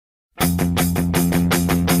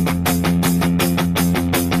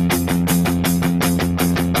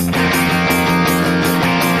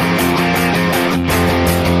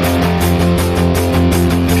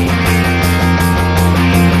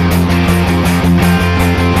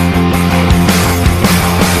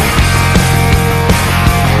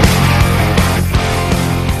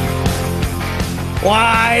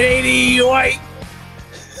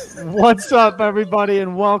What's up, everybody,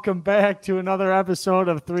 and welcome back to another episode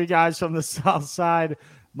of Three Guys from the South Side.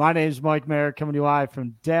 My name is Mike Merritt, coming to you live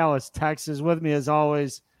from Dallas, Texas. With me, as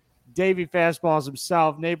always, Davey Fastballs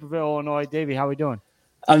himself, Naperville, Illinois. Davey, how we doing?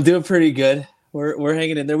 I'm doing pretty good. We're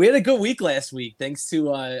hanging in there. We had a good week last week, thanks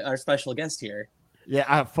to our special guest here.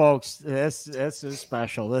 Yeah, folks, this is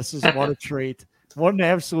special. This is what a treat. What an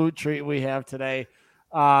absolute treat we have today.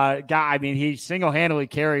 He single-handedly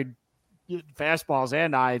carried Fastballs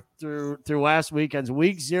and I through last weekend's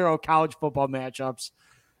week 0 college football matchups.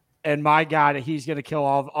 And my God, he's going to kill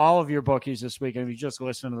all of your bookies this weekend. If you just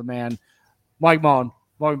listen to the man, Mike Mullen.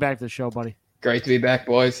 Welcome back to the show, buddy. Great to be back,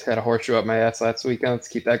 boys. Had a horseshoe up my ass last weekend. Let's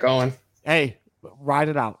keep that going. Hey, ride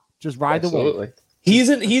it out. Just ride Absolutely. the wave.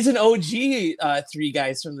 He's an OG Three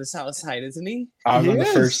Guys from the South Side, isn't he? On the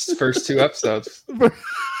first two episodes.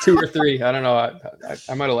 2 or 3. I don't know.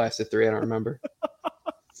 I might have lasted 3. I don't remember.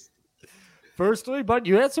 First 3, but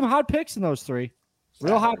you had some hot picks in those 3.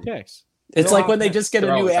 Real hot picks. It's like when they just get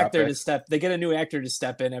They're a new always hot actor to picks. step. They get a new actor to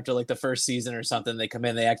step in after like the first season or something. They come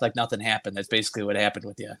in, they act like nothing happened. That's basically what happened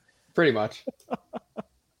with you. Pretty much.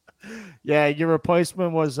 Yeah, your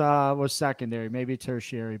replacement was secondary, maybe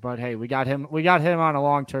tertiary, but hey, we got him on a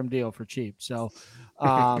long-term deal for cheap. So,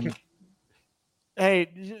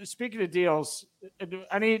 hey, speaking of deals,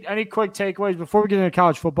 any quick takeaways before we get into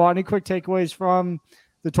college football? Any quick takeaways from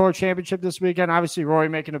the Tour Championship this weekend? Obviously, Rory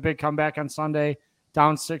making a big comeback on Sunday,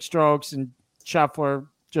 down 6 strokes, and Scheffler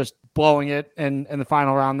just blowing it in the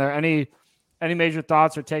final round there. Any major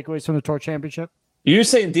thoughts or takeaways from the Tour Championship? You're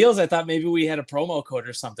saying deals. I thought maybe we had a promo code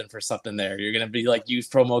or something for something there. You're gonna be like, use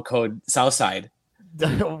promo code Southside.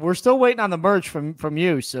 We're still waiting on the merch from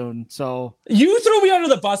you soon. So You threw me under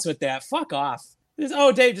the bus with that. Fuck off.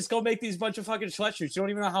 Dave, just go make these bunch of fucking sweatshirts. You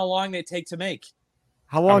don't even know how long they take to make.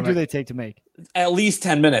 how long do they take to make? At least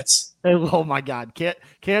 10 minutes. Oh my God,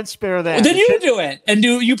 can't spare that. Then you do it, and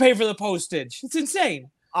you pay for the postage. It's insane.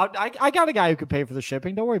 I got a guy who could pay for the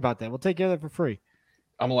shipping. Don't worry about that. We'll take care of that for free.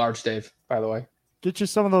 I'm a large Dave, by the way. Get you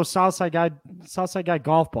some of those Southside guy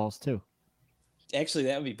golf balls too. Actually,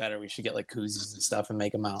 that would be better. We should get like koozies and stuff and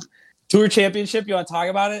make them out. Tour Championship, you want to talk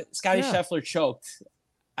about it? Scotty Scheffler choked.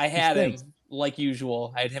 I had him like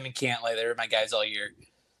usual. I had him and Cantlay. They were my guys all year.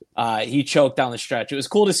 He choked down the stretch. It was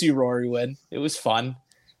cool to see Rory win. It was fun.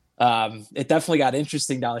 It definitely got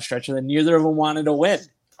interesting down the stretch, and then neither of them wanted to win.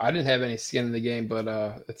 I didn't have any skin in the game, but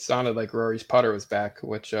it sounded like Rory's putter was back,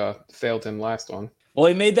 which failed him last one. Well,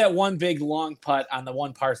 he made that one big long putt on the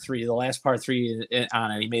one par 3, the last par 3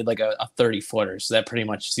 on it. He made like a 30-footer, so that pretty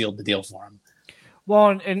much sealed the deal for him.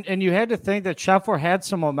 Well, and you had to think that Scheffler had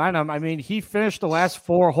some momentum. I mean, he finished the last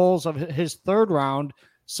 4 holes of his third round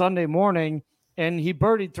Sunday morning, and he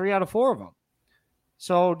birdied 3 out of 4 of them.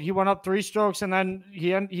 So he went up 3 strokes, and then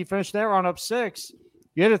he finished that round up 6.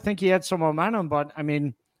 You had to think he had some momentum, but I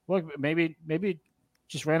mean, look, maybe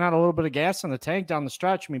just ran out a little bit of gas in the tank down the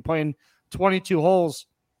stretch. I mean, playing 22 holes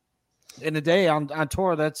in a day on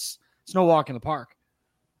tour, it's no walk in the park.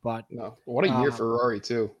 But no, what a year for Rory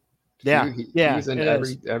too. He was in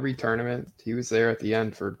every tournament. He was there at the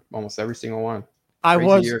end for almost every single one. I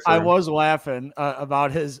was laughing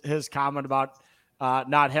about his comment about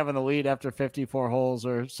not having the lead after 54 holes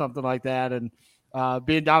or something like that, and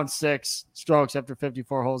being down 6 strokes after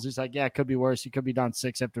 54 holes. He's like, yeah, it could be worse. He could be down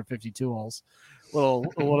 6 after 52 holes.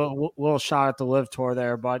 Little shot at the Live Tour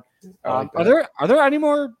there, but are there any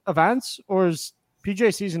more events, or is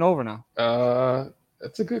PGA season over now?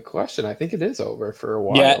 That's a good question. I think it is over for a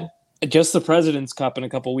while. Yeah, just the President's Cup in a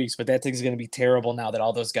couple weeks, but that thing's going to be terrible now that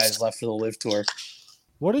all those guys left for the Live Tour.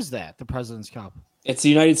 What is that? The President's Cup? It's the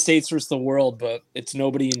United States versus the world, but it's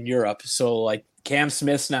nobody in Europe. So like Cam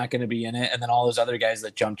Smith's not going to be in it, and then all those other guys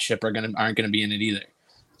that jumped ship aren't going to be in it either.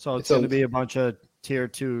 So it's going to be a bunch of tier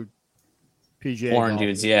 2 PGA foreign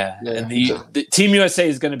dudes, yeah. And the Team USA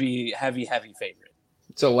is going to be heavy favorite.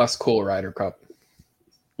 It's a less cool Ryder Cup.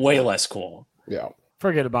 Way less cool. Yeah.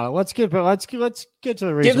 Forget about it. Let's get to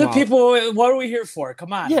the reason. Give the people what are we here for?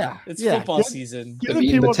 Come on. Yeah. It's football season. Give the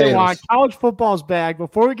people what they want. College football's back.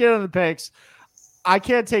 Before we get into the picks, I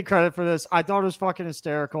can't take credit for this. I thought it was fucking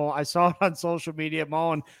hysterical. I saw it on social media.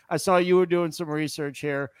 Mullen, I saw you were doing some research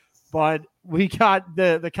here, but we got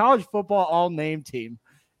the college football all-name team.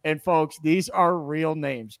 And folks, these are real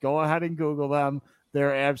names. Go ahead and Google them.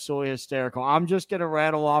 They're absolutely hysterical. I'm just going to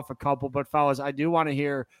rattle off a couple, but fellas, I do want to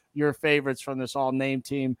hear your favorites from this all-name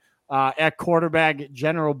team. At quarterback,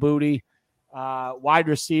 General Booty. Wide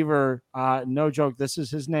receiver, no joke, this is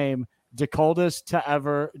his name, DeColdest to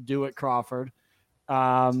ever do it, Crawford.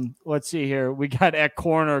 Let's see here. We got at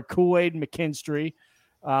corner, Kool-Aid McKinstry.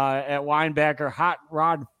 At linebacker, Hot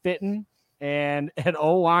Rod Fitton. and an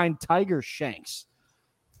O-line Tiger Shanks.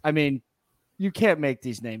 I mean, you can't make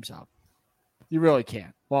these names up. You really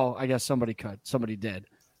can't. Well, I guess somebody could. Somebody did.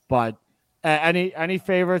 But any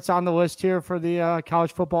favorites on the list here for the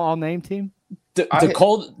college football all-name team?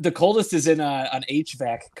 The coldest is in an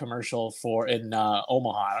HVAC commercial in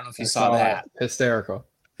Omaha. I don't know if you saw that. Hysterical.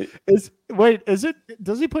 Is it?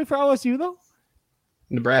 Does he play for LSU though?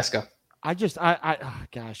 Nebraska.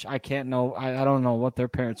 Gosh, I can't know. I don't know what their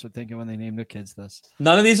parents were thinking when they named their kids this.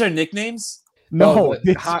 None of these are nicknames. No,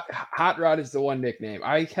 Hot Rod is the one nickname.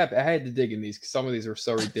 I had to dig in these because some of these were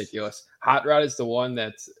so ridiculous. Hot Rod is the one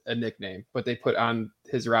that's a nickname, but they put on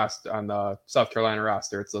his roster on the South Carolina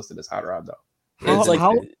roster. It's listed as Hot Rod though.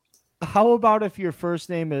 How about if your first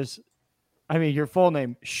name is, your full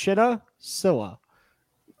name Shitta Silla?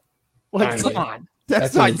 Like, come on,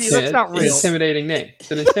 that's not real. Intimidating name.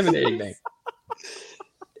 It's an intimidating name.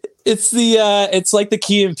 It's like the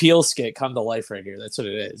Key and Peele skit come to life right here. That's what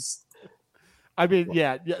it is. That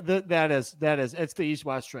is. It's the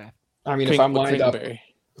East-West draft. If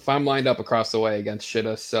I'm lined up across the way against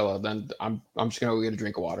Shitta Silla, then I'm just gonna go get a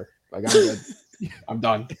drink of water. Like, I'm good. I'm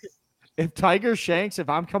done. If Tiger Shanks, if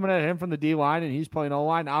I'm coming at him from the D line and he's playing O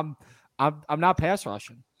line, I'm not pass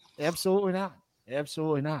rushing. Absolutely not.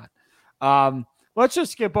 Absolutely not. Let's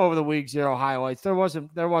just skip over the week 0 highlights. There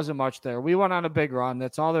wasn't much there. We went on a big run.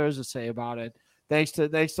 That's all there is to say about it. Thanks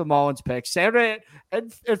to Mullen's pick. Saturday,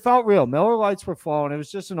 it felt real. Miller Lights were flowing. It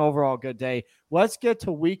was just an overall good day. Let's get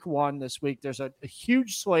to week 1 this week. There's a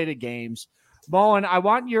huge slate of games. Mullen, I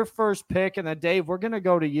want your first pick, and then Dave, we're gonna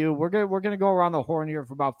go to you. We're gonna go around the horn here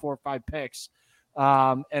for about 4 or 5 picks.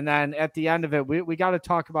 And then at the end of it, we got to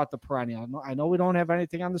talk about the perennial. I know we don't have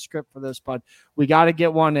anything on the script for this, but we got to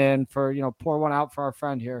get one in for, pour one out for our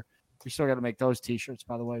friend here. We still got to make those T-shirts,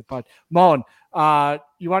 by the way. But Mullen,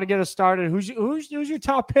 you want to get us started? Who's your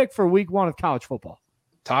top pick for week 1 of college football?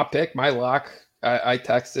 Top pick, my lock. I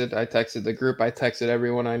texted the group. I texted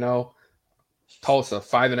everyone I know. Tulsa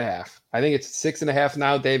 5.5. I think it's 6.5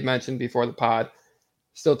 now. Dave mentioned before the pod.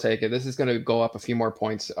 Still take it. This is going to go up a few more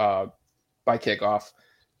points by kickoff.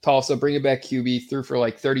 Tulsa, bringing back QB, threw for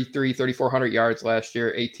like 3,400 yards last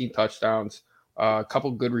year, 18 touchdowns, a couple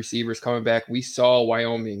good receivers coming back. We saw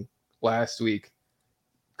Wyoming last week,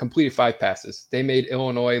 completed 5 passes. They made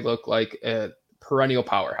Illinois look like a perennial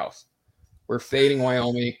powerhouse. We're fading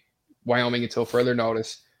Wyoming until further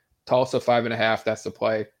notice. Tulsa 5.5. That's the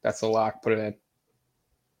play. That's the lock. Put it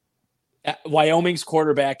in. Wyoming's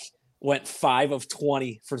quarterback went 5 of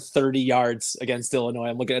 20 for 30 yards against Illinois.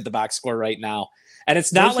 I'm looking at the box score right now. And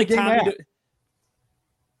it's not like Tommy.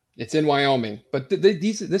 It's in Wyoming. But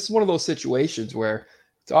this is one of those situations where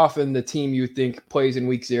it's often the team you think plays in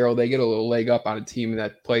week 0. They get a little leg up on a team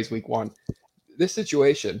that plays week 1. This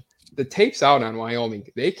situation, the tape's out on Wyoming.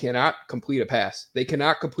 They cannot complete a pass. They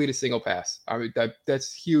cannot complete a single pass.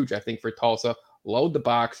 That's huge, I think, for Tulsa. Load the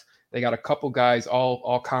box. They got a couple guys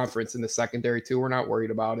all conference in the secondary too. We're not worried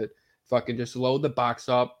about it. Fucking just load the box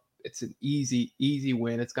up. It's an easy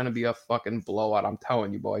win. It's going to be a fucking blowout. I'm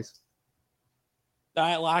telling you, boys. All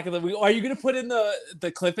right, lock of the week. Are you going to put in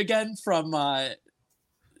the clip again from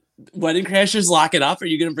Wedding Crashers? Lock it up. Are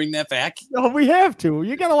you going to bring that back? No, we have to.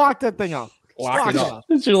 You got to lock that thing up. Lock it up.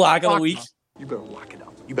 It's your lock of the week. You better lock it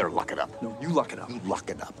up. You better lock it up. No, you lock it up. You lock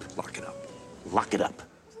it up. Lock it up. Lock it up.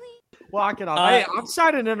 Lock it up. Hey, I'm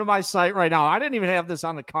signing into my site right now. I didn't even have this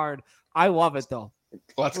on the card. I love it, though.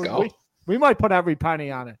 Let's go. We might put every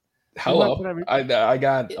penny on it. Hello. I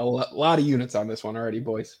got a lot of units on this one already,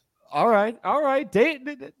 boys. All right.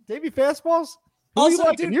 Davey Fastballs?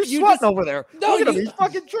 Also, dude, you're sweating over there. No, look at him. He's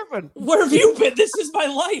fucking tripping. Where have you been? This is my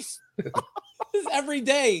life. This is every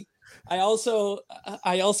day. I also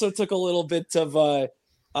took a little bit of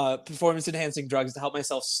performance enhancing drugs to help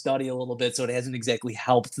myself study a little bit, so it hasn't exactly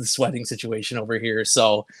helped the sweating situation over here.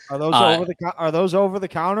 So are those over the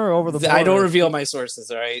counter or over the border? I don't reveal my sources,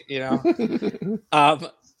 all right?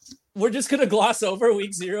 We're just gonna gloss over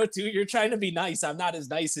week 0 too. You're trying to be nice. I'm not as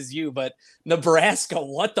nice as you, but Nebraska,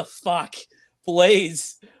 what the fuck?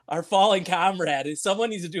 Blaze, our fallen comrade.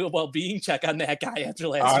 Someone needs to do a well-being check on that guy after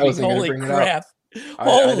last week. Holy crap.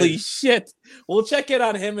 Holy shit. We'll check in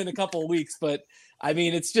on him in a couple of weeks, but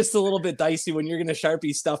it's just a little bit dicey when you're going to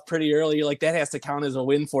Sharpie stuff pretty early. You're like, that has to count as a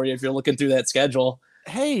win for you if you're looking through that schedule.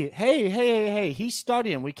 Hey. He's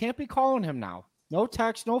studying. We can't be calling him now. No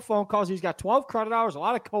text, no phone calls. He's got 12 credit hours, a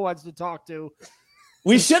lot of co-eds to talk to.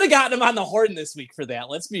 We should have gotten him on the horn this week for that.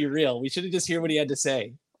 Let's be real. We should have just heard what he had to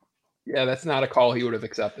say. Yeah, that's not a call he would have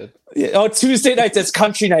accepted. Yeah, Tuesday night, that's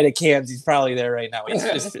country night at Cam's. He's probably there right now.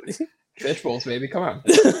 Fish bowls, baby. Come on.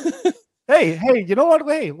 Hey, you know what?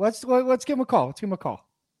 Hey, let's give him a call.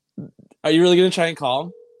 Are you really going to try and call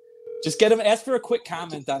him? Just get him. Ask for a quick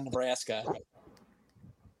comment on Nebraska.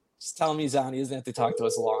 Just tell him he's on. He doesn't have to talk to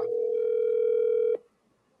us long.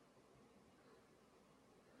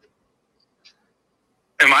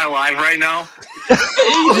 Am I live right now?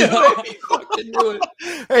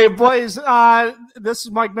 Hey, boys, this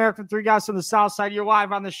is Mike Merrick from Three Guys from the South Side. You're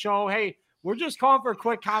live on the show. Hey, we're just calling for a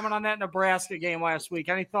quick comment on that Nebraska game last week.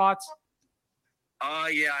 Any thoughts?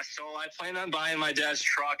 Yeah, so I planned on buying my dad's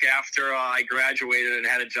truck after I graduated and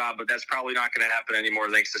had a job, but that's probably not going to happen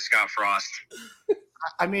anymore thanks to Scott Frost.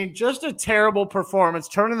 I mean, just a terrible performance.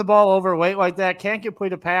 Turning the ball over late like that, can't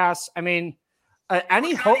complete a pass. I mean,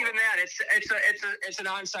 any hope? Not even that. It's an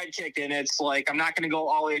onside kick, and it's like I'm not going to go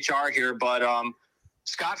all HR here, but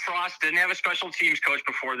Scott Frost didn't have a special teams coach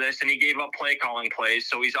before this, and he gave up play calling plays,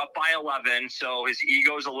 so he's up by 11. So his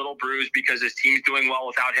ego's a little bruised because his team's doing well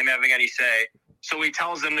without him having any say. So he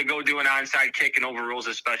tells them to go do an onside kick and overrules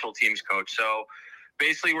his special teams coach. So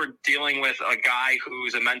basically, we're dealing with a guy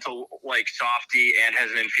who's a mental softy and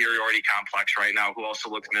has an inferiority complex right now, who also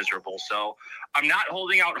looks miserable. So I'm not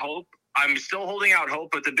holding out hope. I'm still holding out hope,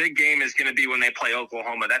 but the big game is going to be when they play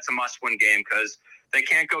Oklahoma. That's a must-win game because they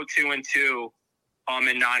can't go 2-2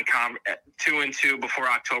 in non-com 2-2 before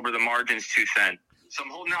October. The margin's too thin. So I'm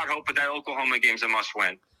holding out hope, but that Oklahoma game's a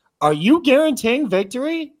must-win. Are you guaranteeing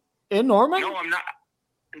victory in Norman? No, I'm not.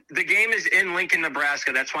 The game is in Lincoln,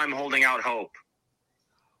 Nebraska. That's why I'm holding out hope.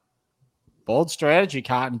 Bold strategy,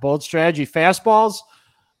 Cotton. Bold strategy. Fastballs.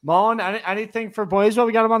 Mullen, anything for boys while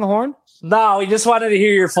we got him on the horn? No, we just wanted to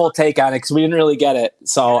hear your full take on it because we didn't really get it.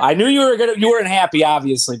 So I knew you weren't happy,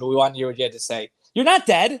 obviously, but we wanted to hear what you had to say. You're not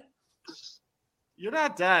dead. You're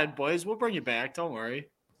not dead, boys. We'll bring you back. Don't worry.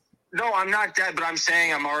 No, I'm not dead, but I'm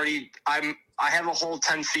saying I have a hole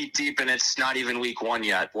 10 feet deep, and it's not even week 1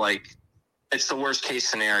 yet. It's the worst case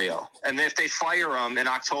scenario. And if they fire him in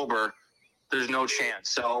October, there's no chance.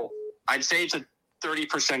 So I'd say it's a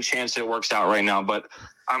 30% chance it works out right now, but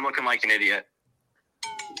I'm looking like an idiot.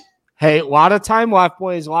 Hey, a lot of time left,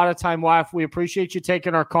 boys. A lot of time left. We appreciate you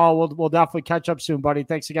taking our call. We'll definitely catch up soon, buddy.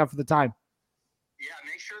 Thanks again for the time. Yeah,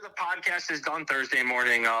 make sure the podcast is done Thursday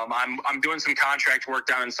morning. I'm doing some contract work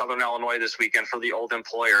down in Southern Illinois this weekend for the old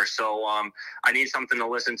employer, so I need something to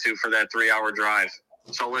listen to for that 3-hour drive.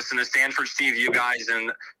 So listen to Stanford Steve, you guys,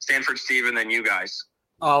 and Stanford Steve, and then you guys.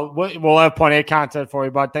 We'll have plenty of content for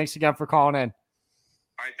you, bud. Thanks again for calling in.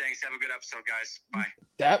 All right, thanks. Have a good episode, guys. Bye.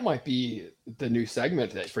 That might be the new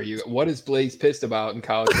segment for you. What is Blaze pissed about in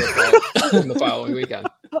college football in the following weekend?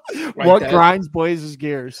 What grinds Blaze's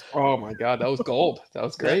gears? Oh my God, that was gold. That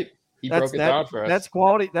was great. He broke it down for us. That's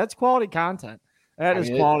quality. That's quality content. That is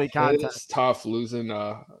quality content. It's tough losing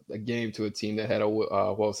a game to a team that had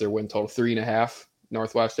what was their win total 3.5.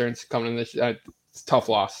 Northwestern's coming in this. It's tough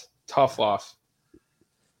loss. Tough loss.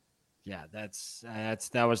 Yeah,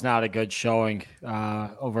 that was not a good showing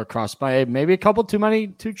over across by maybe a couple too many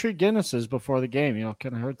 2-treat Guinnesses before the game.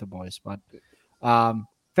 Kind of hurt the boys. But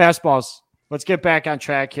fastballs. Let's get back on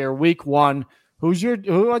track here. Week 1. What's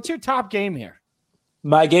your top game here?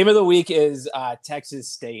 My game of the week is Texas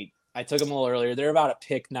State. I took them a little earlier. They're about a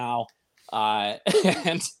pick now, and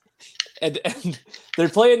they're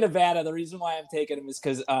playing Nevada. The reason why I'm taking them is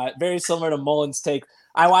because very similar to Mullen's take.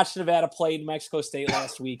 I watched Nevada play New Mexico State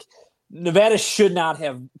last week. Nevada should not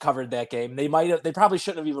have covered that game. They probably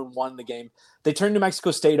shouldn't have even won the game. They turned New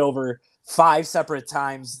Mexico State over 5 separate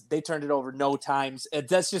times. They turned it over no times.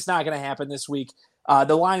 That's just not going to happen this week.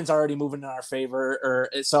 The line's already moving in our favor.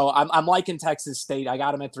 So I'm liking Texas State. I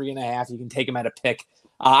got them at 3.5. You can take them at a pick.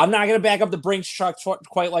 I'm not going to back up the Brinks truck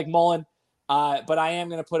quite like Mullen, but I am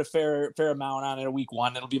going to put a fair amount on it at week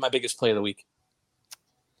 1. It'll be my biggest play of the week.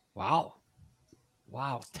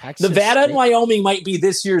 Wow, Texas Nevada State. and Wyoming might be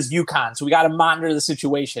this year's UConn, so we got to monitor the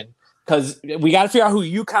situation because we got to figure out who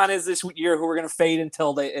UConn is this year, who we're going to fade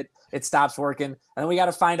until it stops working, and then we got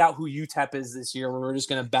to find out who UTEP is this year, where we're just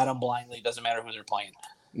going to bet them blindly. It doesn't matter who they're playing.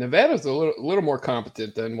 Nevada's a little more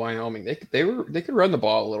competent than Wyoming. They could run the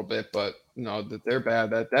ball a little bit, but no, they're bad.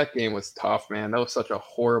 That game was tough, man. That was such a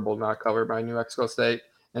horrible not cover by New Mexico State,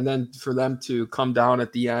 and then for them to come down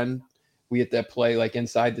at the end, we had that play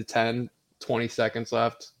inside the 10. 20 seconds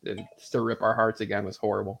left, and just to rip our hearts again was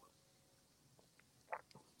horrible.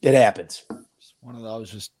 It happens. It's one of those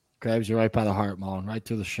just grabs you right by the heart, Mullen, right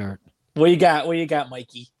through the shirt. What you got,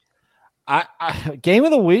 Mikey? Game of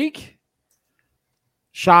the week?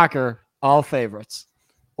 Shocker, all favorites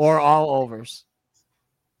or all overs.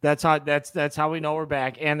 That's how we know we're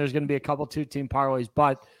back. And there's going to be a couple 2-team parlays,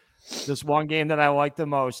 but this one game that I like the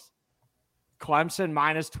most, Clemson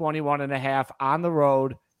minus 21.5 on the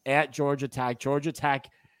road at Georgia Tech. Georgia Tech,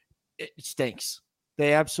 it stinks.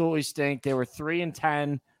 They absolutely stink. They were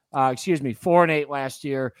 3-10, 4-8 last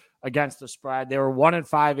year against the spread. They were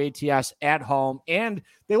 1-5 ATS at home, and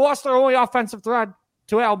they lost their only offensive threat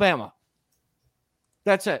to Alabama.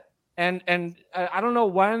 That's it. And I don't know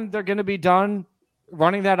when they're going to be done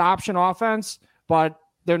running that option offense, but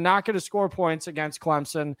they're not going to score points against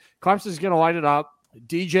Clemson. Clemson's going to light it up.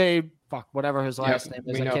 DJ, whatever his last name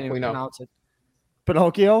is, I can't even pronounce it.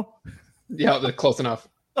 Pinocchio? Yeah, they're close enough.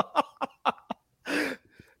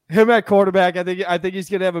 Him at quarterback, I think he's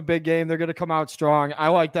going to have a big game. They're going to come out strong. I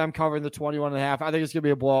like them covering the 21.5. I think it's going to be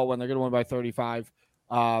a blowout when they're going to win by 35.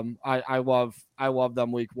 I love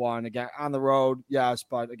them week one. Again, on the road, yes,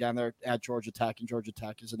 but again, they're at Georgia Tech, and Georgia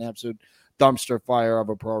Tech is an absolute dumpster fire of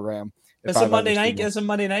a program. It's a Monday night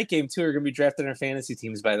game too. We're going to be drafting our fantasy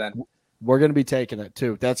teams by then. We're going to be taking it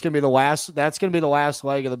too. That's going to be the last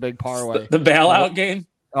leg of the big parlay. The bailout game.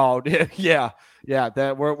 Oh yeah.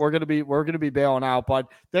 That we're going to be bailing out, but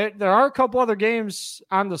there are a couple other games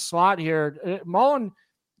on the slot here. Mullen,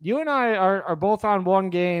 you and I are both on one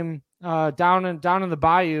game down in the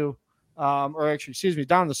bayou, down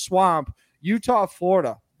in the swamp. Utah,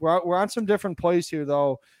 Florida. We're on some different plays here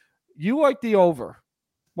though. You like the over?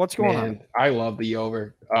 What's going on? I love the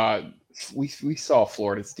over. We saw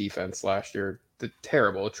Florida's defense last year.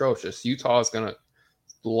 Terrible, atrocious. Utah is going to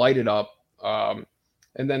light it up.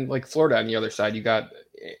 And then like Florida on the other side, you got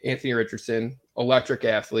Anthony Richardson, electric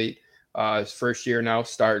athlete. His first year now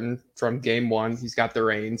starting from game one. He's got the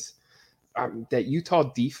reins. That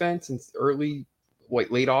Utah defense in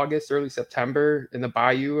late August, early September in the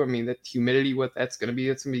Bayou. I mean, the humidity it's going to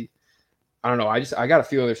be, I don't know. I got a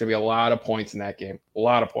feeling there's going to be a lot of points in that game. A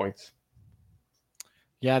lot of points.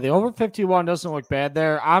 Yeah, the over 51 doesn't look bad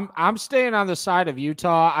there. I'm staying on the side of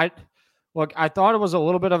Utah. I thought it was a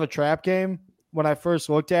little bit of a trap game when I first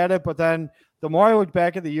looked at it, but then the more I look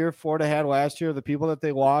back at the year Florida had last year, the people that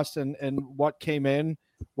they lost and what came in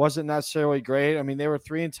wasn't necessarily great. I mean, they were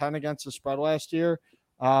 3-10 against the spread last year.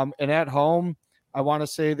 And at home, I want to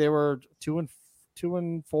say they were 2-4,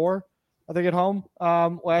 I think, at home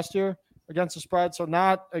last year against the spread. So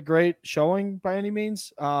not a great showing by any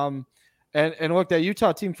means. And look, that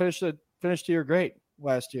Utah team finished the year great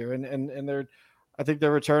last year. And I think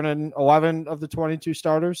they're returning 11 of the 22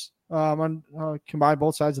 starters on combined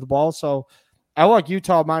both sides of the ball. So I like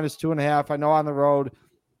Utah minus 2.5. I know on the road,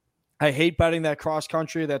 I hate betting that cross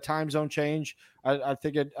country, that time zone change. I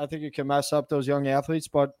think it can mess up those young athletes,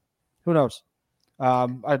 but who knows?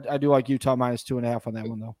 I do like Utah minus 2.5 on that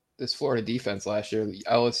one though. This Florida defense last year,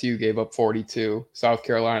 LSU gave up 42, South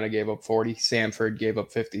Carolina gave up 40, Samford gave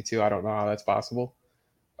up 52. I don't know how that's possible.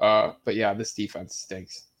 But yeah, this defense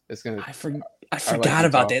stinks. It's gonna. I forgot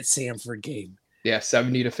about that Samford game. Yeah,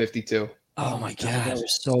 70-52. Oh my God, that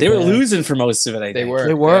was so they bad. were losing for most of it. I think. They were.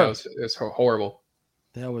 Yeah, it was horrible.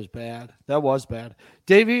 That was bad.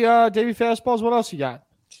 Davey fastballs. What else you got?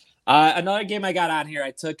 Another game I got on here.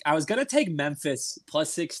 I was gonna take Memphis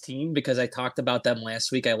plus 16 because I talked about them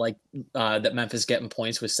last week. I like that Memphis getting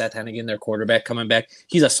points with Seth Hennigan, their quarterback, coming back.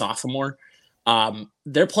 He's a sophomore.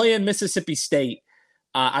 They're playing Mississippi State.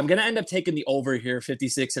 I'm gonna end up taking the over here,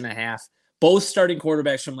 56.5. Both starting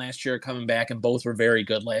quarterbacks from last year are coming back, and both were very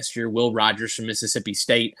good last year. Will Rogers from Mississippi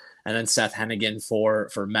State, and then Seth Hennigan for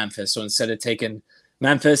Memphis. So instead of taking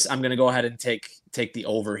Memphis, I'm going to go ahead and take the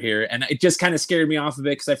over here. And it just kind of scared me off of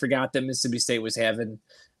it because I forgot that Mississippi State was having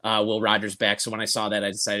Will Rogers back. So when I saw that, I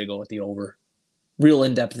decided to go with the over. Real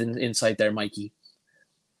in-depth insight there, Mikey.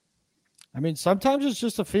 I mean, sometimes it's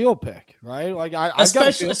just a field pick, right? Like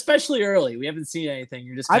especially early. We haven't seen anything.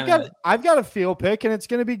 You're just I've got a field pick, and it's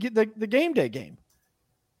going to be the game day game.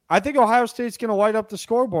 I think Ohio State's going to light up the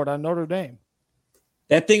scoreboard on Notre Dame.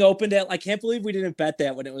 That thing opened at, I can't believe we didn't bet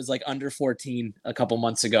that when it was like under 14 a couple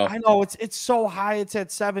months ago. I know it's so high. It's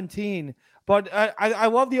at 17, but I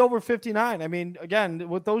love the over 59. I mean, again,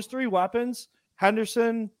 with those three weapons,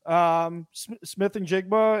 Henderson, Smith and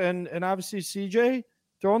Jigba, and obviously CJ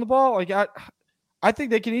throwing the ball, like I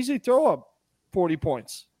think they can easily throw up 40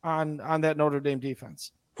 points on that Notre Dame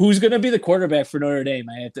defense. Who's going to be the quarterback for Notre Dame?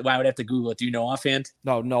 I would have to Google it. Do you know offhand?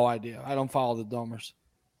 No idea. I don't follow the Domers.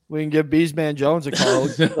 We can give Beesman Jones a call.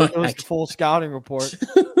 It was the full scouting report.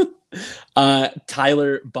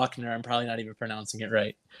 Tyler Buckner. I'm probably not even pronouncing it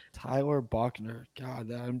right. Tyler Buckner.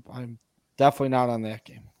 God, I'm definitely not on that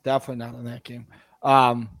game.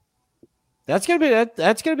 That's gonna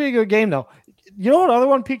be a good game though. You know what other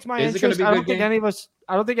one piqued my interest? I don't think any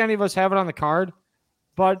of us have it on the card.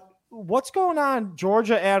 But what's going on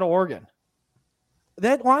Georgia at Oregon?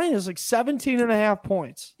 That line is like 17.5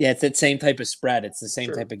 points. Yeah, it's that same type of spread. It's the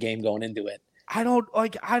same type of game going into it. I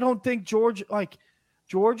don't think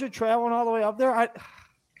Georgia traveling all the way up there.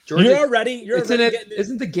 Georgia, You're already getting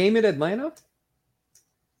isn't the game in Atlanta?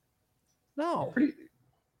 No.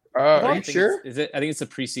 Are you sure? Is it? I think it's a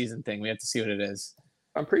preseason thing. We have to see what it is.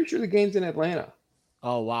 I'm pretty sure the game's in Atlanta.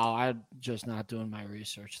 Oh, wow. I'm just not doing my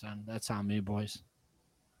research then. That's on me, boys.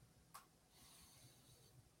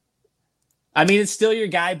 I mean, it's still your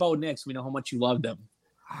guy, Bo Nix. We know how much you loved him.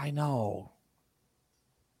 I know.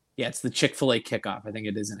 Yeah, it's the Chick-fil-A kickoff. I think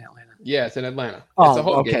it is in Atlanta. Yeah, it's in Atlanta. Oh, it's a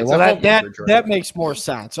home okay. game. Well, that makes more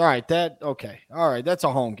sense. All right. Okay. All right. That's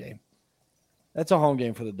a home game. That's a home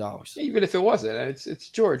game for the Dogs. Even if it wasn't, it's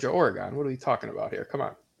Georgia, Oregon. What are we talking about here? Come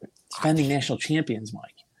on. Defending national champions,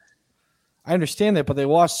 Mike. I understand that, but they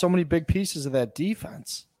lost so many big pieces of that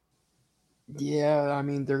defense. Yeah, I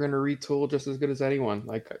mean, they're going to retool just as good as anyone.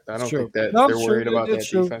 Like, I don't think that they're worried about that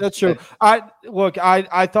defense. That's true. I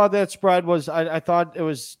thought that spread was. I thought it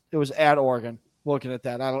was at Oregon. Looking at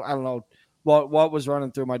that, I don't know what was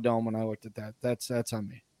running through my dome when I looked at that. That's on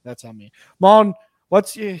me. That's on me. Mon,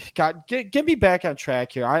 get me back on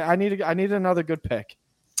track here. I need another good pick.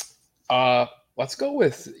 Let's go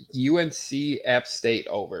with UNC App State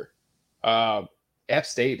over. App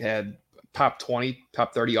State had top 20,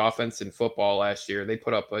 top 30 offense in football last year. They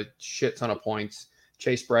put up a shit ton of points.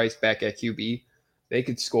 Chase Bryce back at QB. They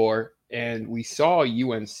could score. And we saw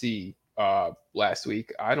UNC last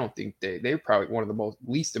week. I don't think they were probably one of the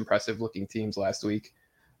least impressive looking teams last week.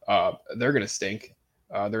 They're going to stink.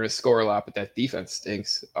 They're going to score a lot, but that defense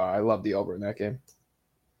stinks. I love the over in that game.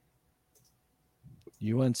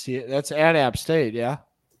 UNC, that's at App State, yeah?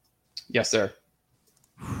 Yes, sir.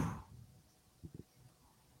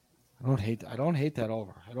 I don't hate that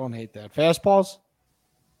over. I don't hate that. Fastballs?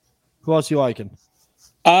 Who else you liking?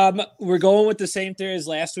 We're going with the same theory as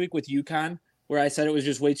last week with UConn, where I said it was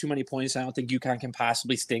just way too many points. I don't think UConn can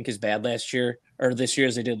possibly stink as bad last year or this year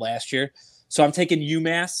as they did last year. So I'm taking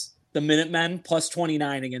UMass, the Minutemen, plus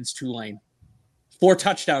 29 against Tulane. 4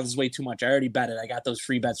 touchdowns is way too much. I already bet it. I got those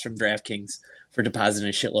free bets from DraftKings for depositing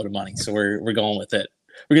a shitload of money. So we're going with it.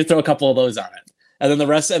 We're going to throw a couple of those on it. And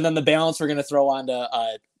then the balance we're going to throw on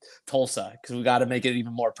to Tulsa because we got to make it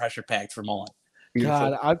even more pressure packed for Mullen.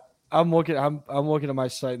 God, I'm looking at my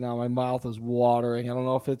site now. My mouth is watering. I don't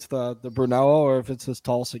know if it's the Brunello or if it's this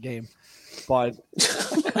Tulsa game, but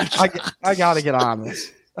I got to get on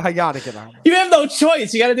this. You have no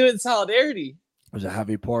choice. You got to do it in solidarity. It was a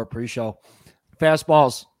heavy pour pre-show.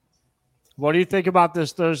 Fastballs. What do you think about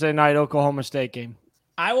this Thursday night Oklahoma State game?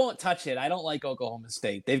 I won't touch it. I don't like Oklahoma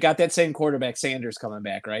State. They've got that same quarterback, Sanders, coming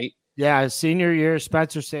back, right? Yeah, his senior year,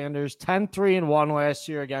 Spencer Sanders, 10-3-1 last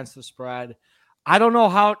year against the spread. I don't know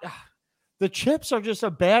how the Chips are just a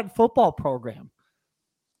bad football program.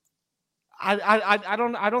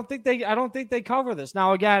 I don't think they cover this.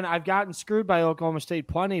 Now again, I've gotten screwed by Oklahoma State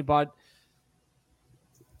plenty, but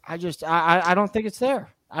I don't think it's there.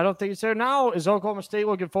 I don't think it's there now. Is Oklahoma State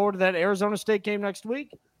looking forward to that Arizona State game next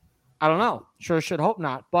week? I don't know. Sure should hope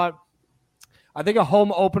not. But I think a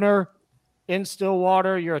home opener in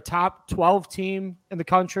Stillwater, you're a top 12 team in the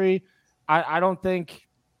country. I don't think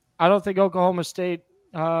Oklahoma State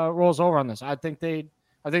rolls over on this. I think they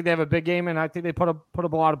have a big game, and I think they put up a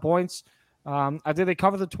lot of points. I think they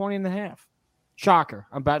cover the 20.5. Shocker.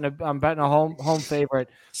 I'm betting a home favorite.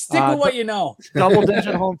 Stick with what you know.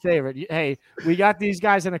 Double-digit home favorite. Hey, we got these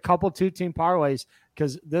guys in a couple 2-team parlays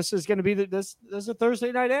because this is going to be this is a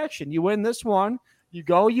Thursday night action. You win this one,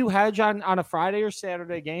 you hedge on a Friday or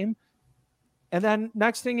Saturday game, and then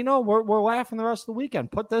next thing you know, we're laughing the rest of the weekend.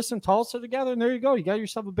 Put this and Tulsa together, and there you go. You got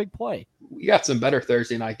yourself a big play. We got some better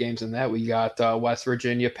Thursday night games than that. We got West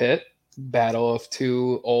Virginia Pitt, battle of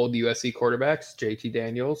 2 old USC quarterbacks, JT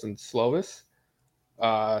Daniels and Slovis.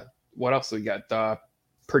 What else we got?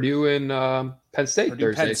 Purdue and Penn State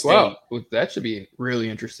Thursday as well. That should be a really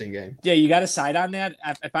interesting game. Yeah, you got to side on that.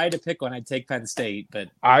 If I had to pick one, I'd take Penn State. But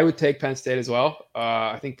I would take Penn State as well.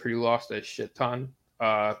 I think Purdue lost a shit ton.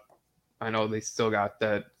 I know they still got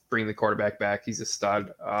that. Bring the quarterback back. He's a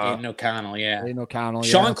stud. Aiden O'Connell, yeah.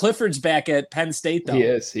 Sean Clifford's back at Penn State, though. He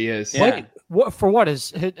is. Yeah. Wait, what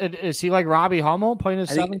is he like Robbie Hummel playing his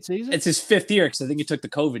 7th season? It's his 5th year because I think he took the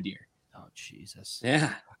COVID year. Oh, Jesus.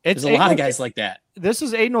 Yeah. There's a lot of guys like that. This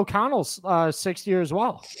is Aiden O'Connell's 6th year as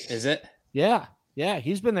well. Is it? Yeah. Yeah.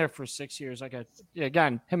 He's been there for 6 years.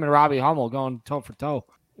 Again, him and Robbie Hummel going toe for toe.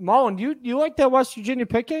 Mullen, you like that West Virginia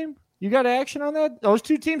Pitt game? You got action on that? Those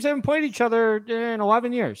two teams haven't played each other in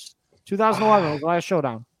 11 years. 2011 was the last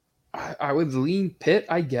showdown. I would lean Pitt,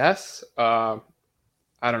 I guess. I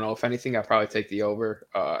don't know. If anything, I'd probably take the over.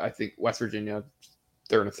 I think West Virginia,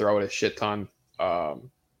 they're going to throw it a shit ton.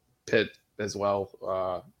 Pitt as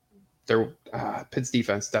well. Pitt's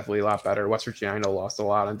defense definitely a lot better. West Virginia, I know, lost a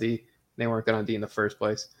lot on D. they weren't going to be in the first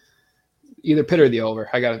place. Either Pitt or the over.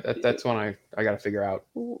 That's one I got to figure out.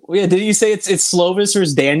 Yeah, did you say it's Slovis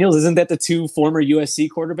versus Daniels? Isn't that the two former USC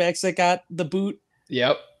quarterbacks that got the boot?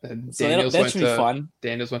 Yep. And So that should be fun.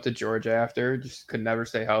 Daniels went to Georgia after, just could never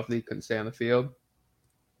stay healthy, couldn't stay on the field.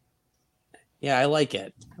 Yeah, I like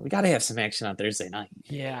it. We got to have some action on Thursday night.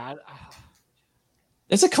 Yeah.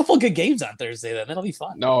 There's a couple good games on Thursday. Then that'll be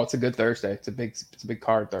fun. No, it's a good Thursday. It's a big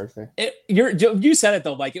card Thursday. You said it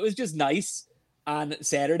though, Mike. It was just nice on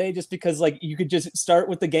Saturday, just because like you could just start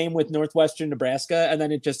with the game with Northwestern Nebraska, and then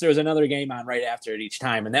there was another game on right after it each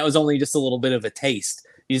time, and that was only just a little bit of a taste.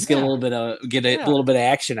 You just get a little bit of little bit of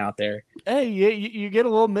action out there. Hey, you get a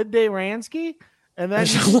little midday Ransky, and then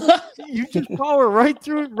you just power right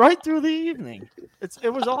through the evening.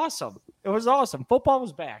 It was awesome. It was awesome. Football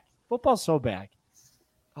was back. Football's so back.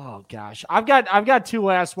 Oh gosh, I've got two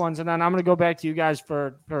last ones, and then I'm gonna go back to you guys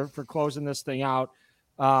for closing this thing out.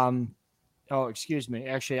 Oh, excuse me.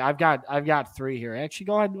 Actually, I've got three here. Actually,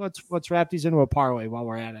 go ahead. Let's wrap these into a parlay while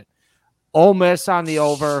we're at it. Ole Miss on the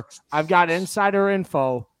over. I've got insider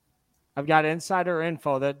info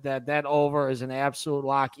that over is an absolute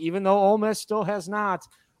lock, even though Ole Miss still has not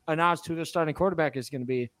announced who their starting quarterback is going to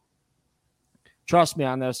be. Trust me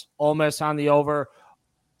on this. Ole Miss on the over.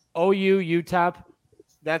 OU, UTEP.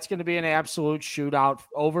 That's going to be an absolute shootout.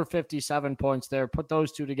 Over 57 points there. Put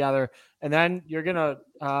those two together. And then you're going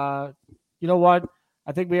to, you know what?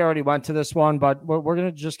 I think we already went to this one, but we're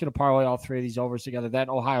going to parlay all three of these overs together. That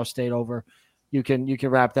Ohio State over, you can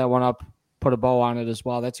wrap that one up, put a bow on it as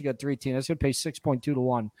well. That's a good 3-team. That's going to pay 6.2 to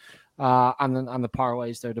 1 on the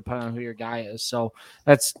parlays there, depending on who your guy is. So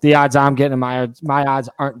that's the odds I'm getting. My odds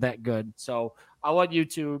aren't that good. So I'll let you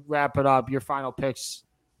two wrap it up. Your final picks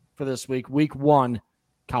for this week, week 1.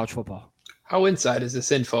 College football. How inside is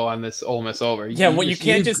this info on this Ole Miss over? Yeah, you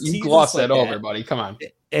can't just gloss that over, buddy. Come on.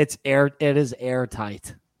 It is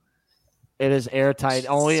airtight. It is airtight.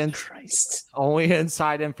 Only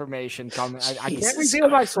inside information coming. I can't reveal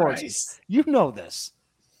my sources. You know this.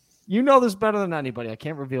 You know this better than anybody. I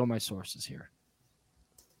can't reveal my sources here.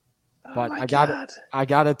 But I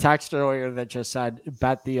got a text earlier that just said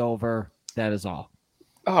bet the over. That is all.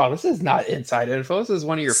 Oh, this is not inside info. This is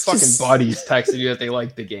one of your fucking buddies texting you that they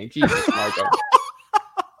like the game. Jesus, Michael.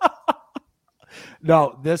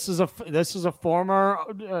 No, this is a former,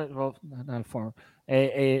 well, not a former,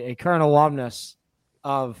 a current alumnus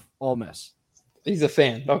of Ole Miss. He's a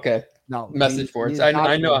fan. Okay. No message boards.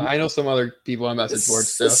 I know some other people on message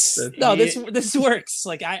boards too. No, this works.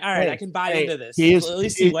 Like I can buy into this. At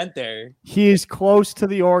least he went there. He's close to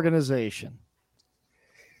the organization.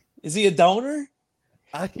 Is he a donor?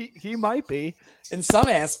 He might be. In some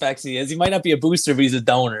aspects, he is. He might not be a booster, but he's a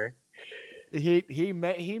donor. He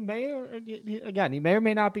may or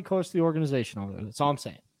may not be close to the organization over there. That's all I'm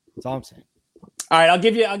saying. All right, I'll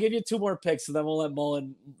give you two more picks, and then we'll let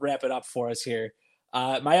Mullen wrap it up for us here.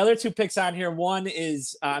 My other two picks on here. One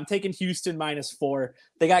is I'm taking Houston -4.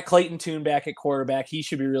 They got Clayton Tune back at quarterback. He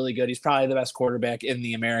should be really good. He's probably the best quarterback in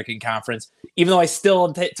the American Conference. Even though I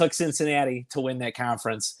still took Cincinnati to win that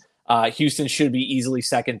conference, Houston should be easily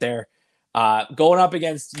second there. Going up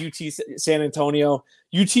against UT San Antonio.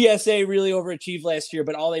 UTSA really overachieved last year,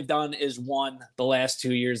 but all they've done is won the last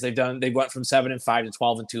 2 years. They went from 7-5 to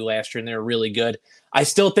 12-2 last year, and they were really good. I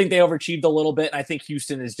still think they overachieved a little bit, and I think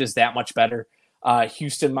Houston is just that much better.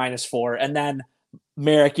 Houston -4. And then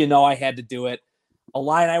Merrick, I had to do it.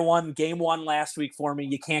 Illini won game 1 last week for me.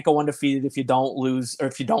 You can't go undefeated if you don't lose or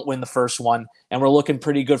if you don't win the first one. And we're looking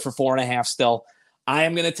pretty good for 4.5 still. I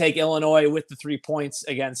am going to take Illinois with the 3 points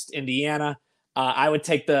against Indiana. I would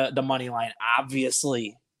take the money line.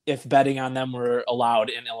 Obviously, if betting on them were allowed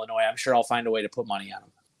in Illinois, I'm sure I'll find a way to put money on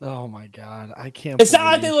them. Oh my God. I can't. It's not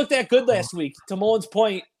like they looked that good last week. To Mullen's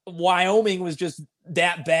point, Wyoming was just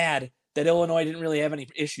that bad that Illinois didn't really have any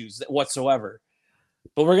issues whatsoever.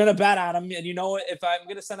 But we're going to bet on them. And if I'm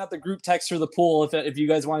going to send out the group text for the pool, if you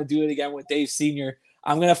guys want to do it again with Dave Sr.,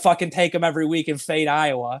 I'm going to fucking take them every week and fade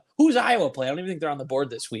Iowa. Who's Iowa play? I don't even think they're on the board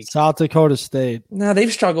this week. South Dakota State. No,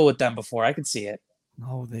 they've struggled with them before. I could see it.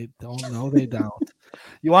 No, they don't. No, they don't.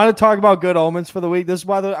 You want to talk about good omens for the week? This is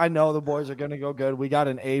why I know the boys are going to go good. We got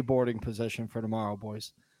an A boarding position for tomorrow,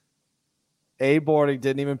 boys. A boarding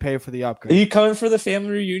didn't even pay for the upgrade. Are you coming for the family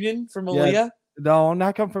reunion for Malia? Yeah. No, I'm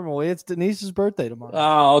not coming for Malia. It's Denise's birthday tomorrow.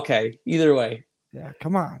 Oh, okay. Either way. Yeah,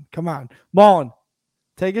 come on. Mullen,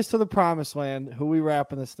 take us to the promised land. Who we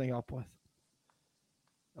wrapping this thing up with?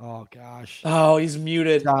 Oh gosh. Oh, he's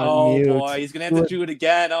muted. On Oh mute. boy, he's gonna have to do it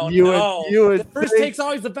again. Oh you no! would- you would the first think- take's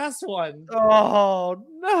always the best one. Oh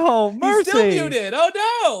no, mercy! He's still muted. Oh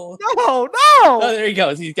no! No, Oh, no. there he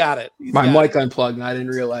goes. He's got it. My mic unplugged and I didn't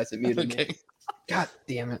realize it muted me. Okay. God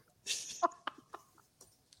damn it.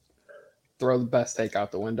 Throw the best take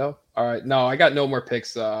out the window. All right. No, I got no more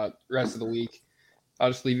picks rest of the week. I'll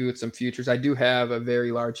just leave you with some futures. I do have a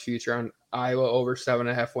very large future on Iowa over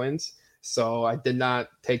 7.5 wins. So I did not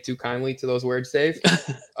take too kindly to those words, Dave.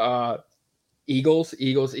 Eagles.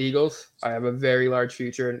 I have a very large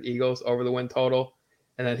future in Eagles over the win total.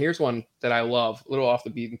 And then here's one that I love, a little off the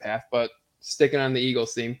beaten path, but sticking on the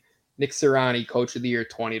Eagles theme. Nick Sirianni, Coach of the Year,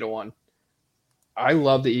 20-1. I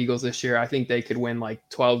love the Eagles this year. I think they could win like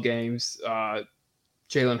 12 games.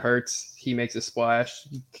 Jalen Hurts, he makes a splash.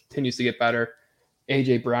 He continues to get better.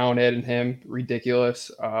 A.J. Brown added him.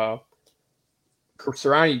 Ridiculous.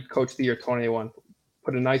 Sirianni, Coach of the Year, 20-1.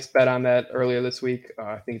 Put a nice bet on that earlier this week.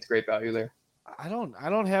 I think it's great value there. I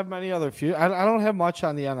don't have many other few. I don't have much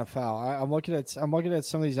on the NFL. I'm looking at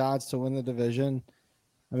some of these odds to win the division.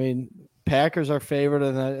 I mean, Packers are favored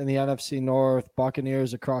in the NFC North.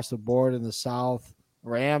 Buccaneers across the board in the South.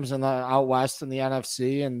 Rams out west in the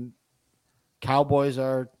NFC, and Cowboys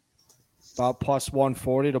are about plus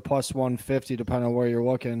 140 to plus 150, depending on where you're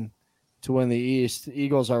looking, to win the East. The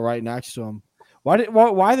Eagles are right next to them.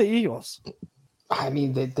 Why the Eagles? I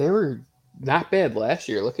mean, they were not bad last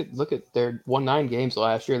year. Look at their won 9 games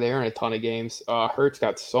last year. They were in a ton of games. Hurts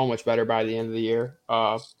got so much better by the end of the year.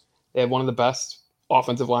 They had one of the best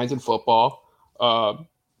offensive lines in football.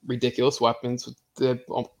 Ridiculous weapons. The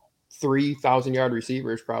 3,000-yard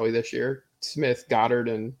receivers probably this year. Smith, Goddard,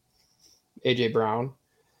 and A.J. Brown.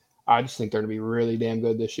 I just think they're going to be really damn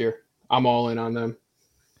good this year. I'm all in on them.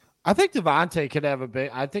 I think Devontae could have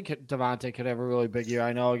a really big year.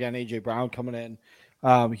 I know, again, A.J. Brown coming in.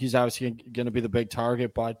 He's obviously going to be the big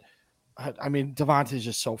target, but I mean, Devontae's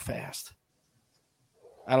just so fast.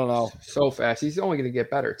 I don't know. So fast. He's only going to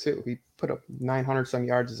get better, too. He put up 900 some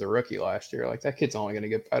yards as a rookie last year. Like, that kid's only going to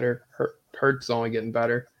get better. Hurts only getting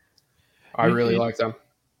better. I really like them.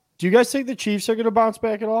 Do you guys think the Chiefs are going to bounce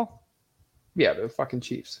back at all? Yeah, they're the fucking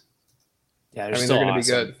Chiefs. Yeah, they're going to be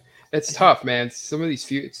good. It's tough, man. Some of these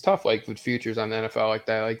it's tough, like with futures on the NFL like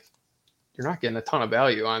that. Like, you're not getting a ton of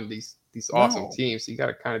value on these awesome teams. So you got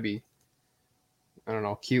to kind of be, I don't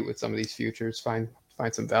know, cute with some of these futures. Find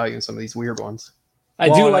some value in some of these weird ones. I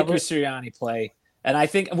do like your Sirianni play. And I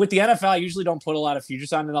think with the NFL, I usually don't put a lot of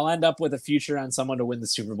futures on, and I'll end up with a future on someone to win the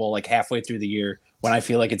Super Bowl like halfway through the year when I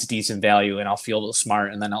feel like it's decent value and I'll feel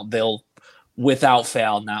smart, and then they'll, without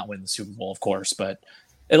fail, not win the Super Bowl, of course, but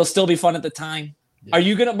it'll still be fun at the time. Yeah. Are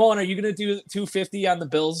you gonna do 250 on the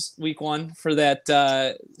Bills week 1 for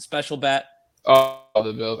that special bet? Oh,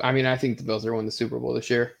 the Bills. I mean, I think the Bills are winning the Super Bowl this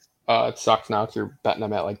year. It sucks now because you're betting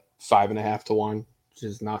them at like 5.5 to 1, which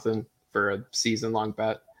is nothing for a season-long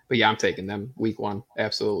bet. But yeah, I'm taking them week 1.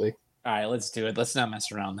 Absolutely. All right, let's do it. Let's not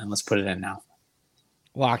mess around then. Let's put it in now.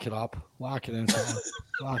 Lock it up. Lock it in.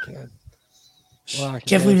 Lock it in.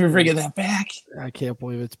 Can't believe you're bringing that back. I can't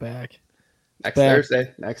believe it's back. Next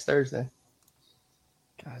Thursday.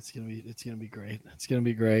 God, it's gonna be great. It's gonna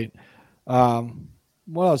be great.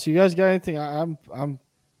 What else? You guys got anything?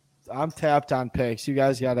 I'm tapped on picks. You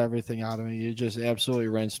guys got everything out of me. You just absolutely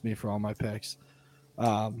rinsed me for all my picks.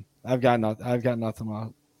 I've got nothing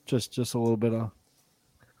left. Just a little bit of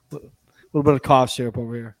cough syrup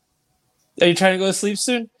over here. Are you trying to go to sleep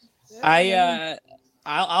soon?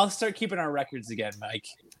 I'll start keeping our records again, Mike.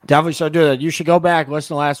 Definitely start doing that. You should go back, listen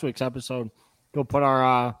to last week's episode. Go put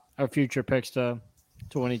our future picks to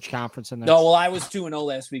win each conference in there. No, well, I was 2-0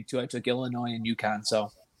 last week too. I took Illinois and UConn,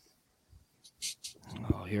 so.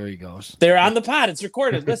 Oh, here he goes. They're on the pod. It's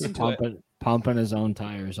recorded. Listen to it. Pumping his own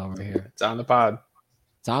tires over here. It's on the pod.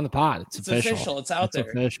 It's on the pod. It's official. It's out there.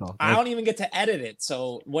 Official. I don't even get to edit it.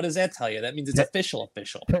 So what does that tell you? That means it's official.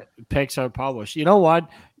 Picks are published. You know what?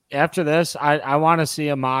 After this, I want to see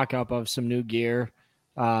a mock-up of some new gear,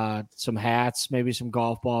 some hats, maybe some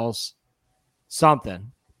golf balls,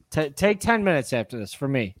 something. Take 10 minutes after this for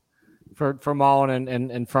me, for Mullen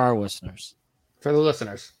and for our listeners. For the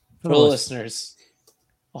listeners. For the listeners.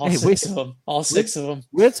 All six of them.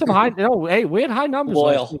 We had some high. We had high numbers.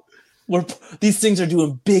 Loyal. These things are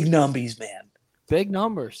doing big numbies, man. Big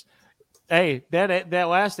numbers. Hey, that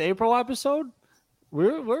last April episode,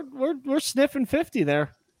 we're sniffing 50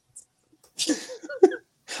 there.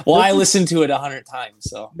 Well, I listened to it 100 times.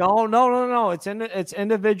 So no. It's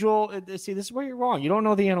individual. See, this is where you're wrong. You don't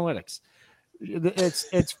know the analytics.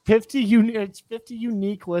 It's 50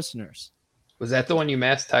 unique listeners. Was that the one you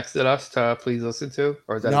mass texted us to please listen to?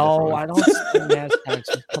 Or is that No, I don't send mass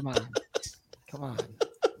texts. Come on.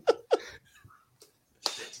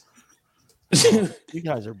 You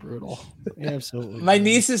guys are brutal. Absolutely. My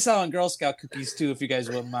niece is selling Girl Scout cookies too, if you guys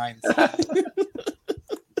wouldn't mind.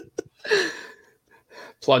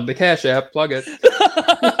 Plug the Cash App. Plug it.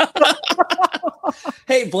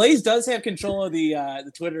 Hey, Blaze does have control of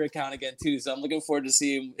the Twitter account again too, so I'm looking forward to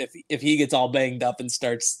seeing if he gets all banged up and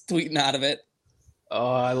starts tweeting out of it.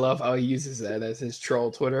 Oh, I love how he uses that as his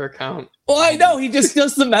troll Twitter account. Well, I know he just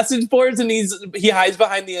does the message boards and he hides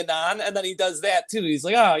behind the Anon, and then he does that too. He's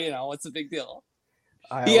like, oh, what's the big deal?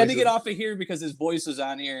 He had to get off of here because his voice was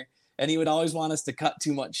on here, and he would always want us to cut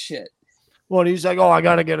too much shit. Well, he's like, I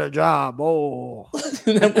got to get a job. Oh.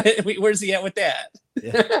 Where's he at with that?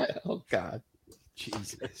 Yeah. Oh, God.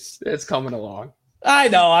 Jesus. It's coming along. I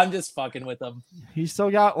know. I'm just fucking with him. He's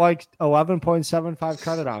still got like 11.75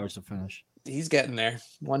 credit hours to finish. He's getting there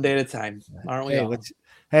one day at a time. Aren't we all?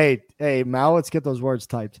 Hey, Mel, let's get those words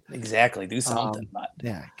typed. Exactly. Do something.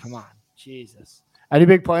 Yeah, come on. Jesus. Any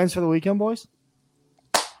big plans for the weekend, boys?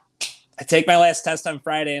 I take my last test on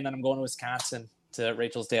Friday, and then I'm going to Wisconsin to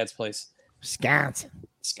Rachel's dad's place.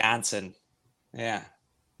 Wisconsin. Yeah.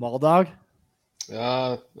 Mall dog?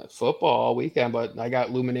 Football all weekend, but I got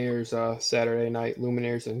Lumineers Saturday night.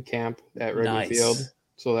 Lumineers in camp at Wrigley Field,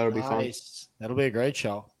 so that'll be fun. That'll be a great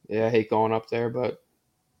show. Yeah, I hate going up there, but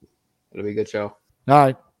it'll be a good show. All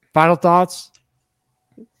right. Final thoughts?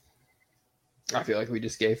 I feel like we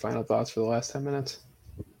just gave final thoughts for the last 10 minutes.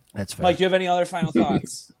 That's fair. Mike, do you have any other final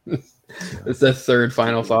thoughts? It's the third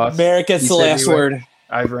final thoughts. Merrick gets the last word.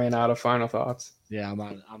 I've ran out of final thoughts. Yeah, I'm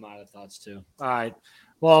out of thoughts too. All right.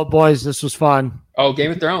 Well, boys, this was fun. Oh,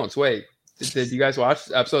 Game of Thrones. Wait, did you guys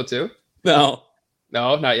watch episode 2? No,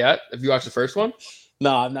 not yet. Have you watched the first one?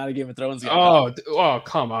 No, I'm not a Game of Thrones guy. Oh,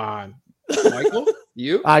 come on, Michael.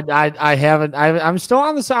 You? I haven't. I'm still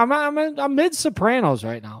on the. I'm mid Sopranos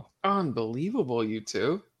right now. Unbelievable, you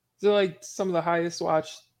two. They're like some of the highest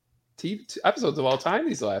watched TV episodes of all time.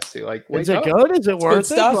 These last two. Like, is it good? Is it worth it?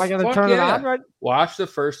 Stuff? Do I got to turn it on? Right? Watch the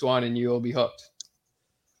first one and you'll be hooked.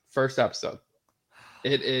 First episode.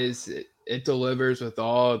 It delivers with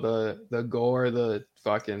all the gore, the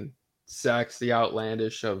fucking sex, the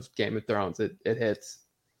outlandish of Game of Thrones. It hits.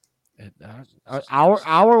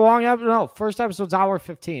 Hour long episode. No, first episode's hour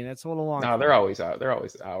 15. That's a little long. No, they're always out. They're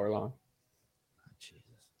always an hour long. Jesus.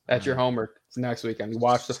 That's your homework for next weekend. You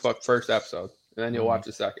watch the first episode, and then you'll watch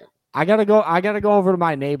the second. I gotta go over to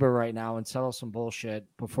my neighbor right now and settle some bullshit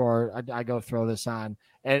before I go throw this on.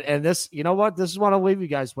 And this, you know what? This is what I'll leave you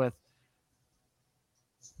guys with.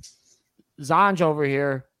 Zanj over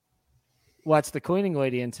here lets the cleaning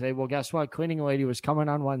lady in today. Well, guess what? Cleaning lady was coming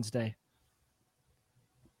on Wednesday.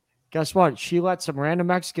 Guess what? She let some random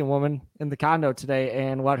Mexican woman in the condo today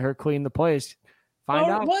and let her clean the place. Find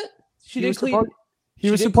out what? She didn't clean. He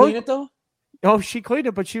was supposed to clean it though. Oh, she cleaned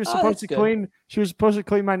it, but she was supposed to clean. She was supposed to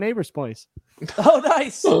clean my neighbor's place. Oh,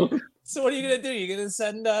 nice. So what are you gonna do? You're gonna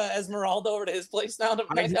send Esmeralda over to his place now?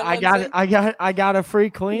 I got a free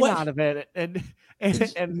clean out of it, and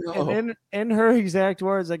in her exact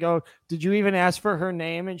words, I go, "Did you even ask for her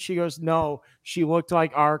name?" And she goes, "No, she looked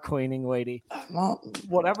like our cleaning lady." Well,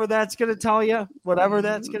 whatever that's gonna tell you, whatever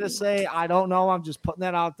that's gonna say, I don't know. I'm just putting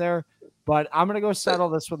that out there, but I'm gonna go settle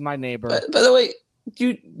this with my neighbor. By the way,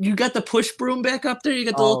 you got the push broom back up there? You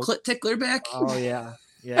got the little clit tickler back? Oh yeah.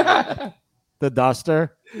 The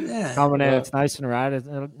duster, coming in, it's nice and right.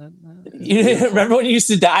 You remember when you used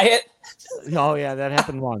to dye it? Oh yeah, that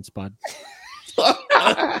happened once, bud.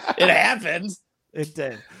 It happened. It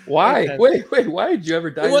did. Why? It did. Wait. Why did you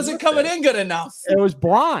ever dye? It wasn't coming in good enough. It was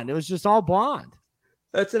blonde. It was just all blonde.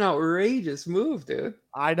 That's an outrageous move, dude.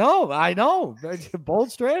 I know.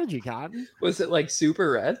 Bold strategy, Cotton. Was it like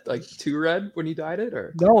super red, like too red when you dyed it,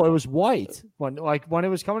 or no? It was white. When it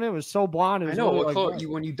was coming in, it was so blonde. It was what color?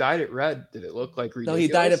 When you dyed it red, did it look like ridiculous? No, he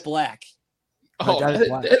dyed it black. Oh,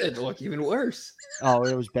 that didn't look even worse. Oh,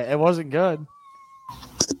 it was bad. It wasn't good.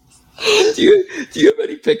 Do you have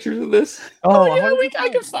any pictures of this? Oh yeah, I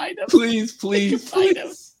can find them. Please. Find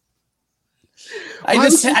them. I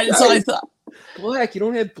thought. Black. You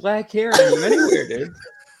don't have black hair on you anywhere, dude.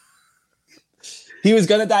 He was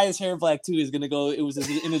gonna dye his hair black too. He's gonna go. It was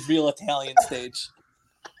in his real Italian stage.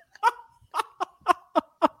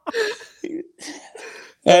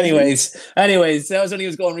 Anyways, that was when he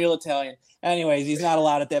was going real Italian. Anyways, he's not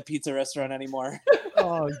allowed at that pizza restaurant anymore.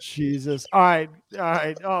 Oh Jesus! All right.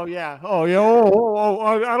 Oh yeah.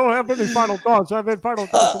 I don't have any final thoughts. I've had final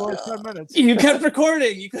thoughts for the last 10 minutes. You kept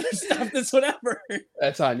recording. You could have stopped this whenever.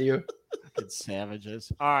 That's on you. Fucking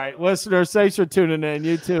savages. All right, listeners, thanks for tuning in.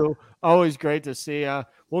 You too. Always great to see you.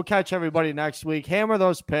 We'll catch everybody next week. Hammer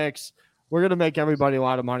those picks. We're going to make everybody a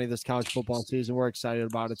lot of money this college football season. We're excited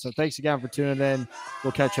about it. So thanks again for tuning in.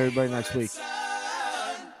 We'll catch everybody next week.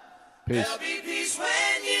 Peace.